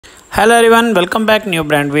Hello everyone, welcome back new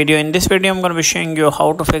brand video. In this video I'm going to be showing you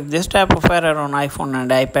how to fix this type of error on iPhone and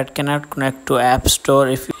iPad cannot connect to App Store.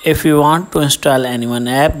 If you want to install any one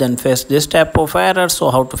app, then face this type of error. So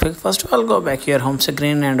how to fix? First of all, go back your home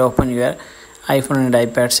screen and open your iPhone and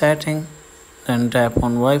iPad setting. Then tap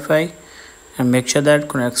on Wi-Fi and make sure that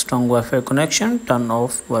connect strong Wi-Fi connection. Turn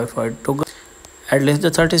off Wi-Fi toggle. At least the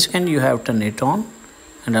 30 seconds you have turned it on,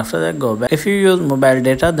 and after that go back. If you use mobile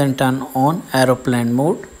data, then turn on aeroplane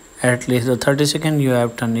mode. At least the 30 seconds you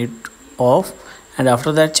have turned it off, and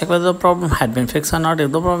after that check whether the problem had been fixed or not.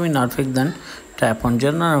 If the problem is not fixed, then tap on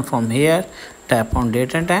journal, and from here tap on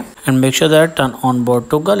date and time and make sure that turn on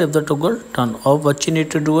board toggle. If the toggle turn off, what you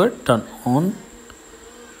need to do it turn on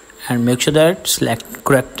and make sure that select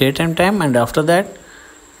correct date and time, and after that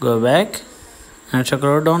go back and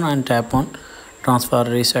scroll down and tap on transfer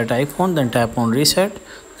reset iPhone, then tap on reset,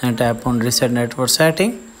 then tap on reset network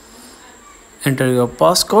setting. Enter your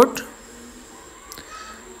passcode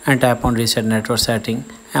and tap on reset network setting.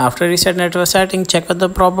 After reset network setting, check if the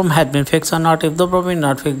problem had been fixed or not. If the problem is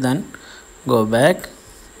not fixed, then go back,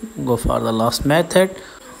 go for the last method,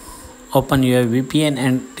 open your VPN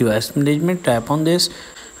and device management, tap on this,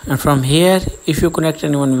 and from here if you connect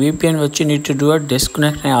anyone VPN, what you need to do is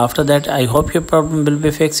disconnect, and after that I hope your problem will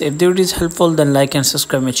be fixed. If the video is helpful, then like and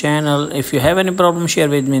subscribe my channel. If you have any problem, share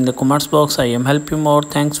with me in the comments box. I am help you more.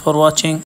 Thanks for watching.